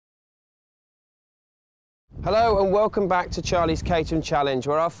Hello and welcome back to Charlies Caterham Challenge,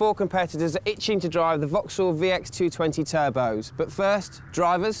 where our four competitors are itching to drive the Vauxhall VX 220 turbos. But first,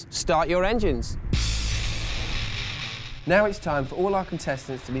 drivers, start your engines. Now it's time for all our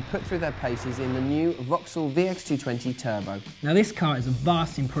contestants to be put through their paces in the new Vauxhall VX 220 turbo. Now this car is a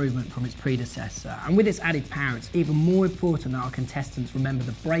vast improvement from its predecessor, and with its added power it's even more important that our contestants remember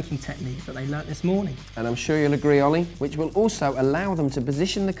the braking techniques that they learnt this morning. And I'm sure you'll agree, Ollie, which will also allow them to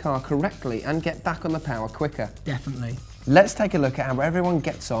position the car correctly and get back on the power quicker. Definitely. Let's take a look at how everyone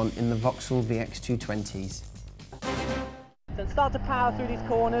gets on in the Vauxhall VX 220s. Then start to power through these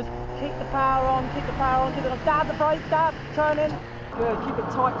corners, keep the power on, keep it on, dab the brake, dab, turn in. Good, keep it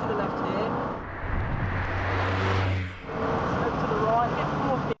tight to the left here. Slope to the right, get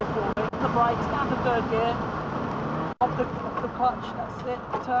fourth gear for me. The brakes, down to third gear. Off the clutch, that's it,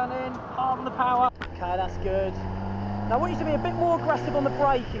 turn in, arm the power. Okay, that's good. Now I want you to be a bit more aggressive on the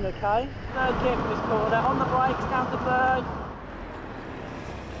braking, okay? Third gear for this corner, on the brakes, down to third.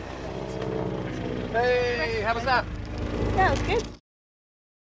 Hey, how was that? Yeah, it was good.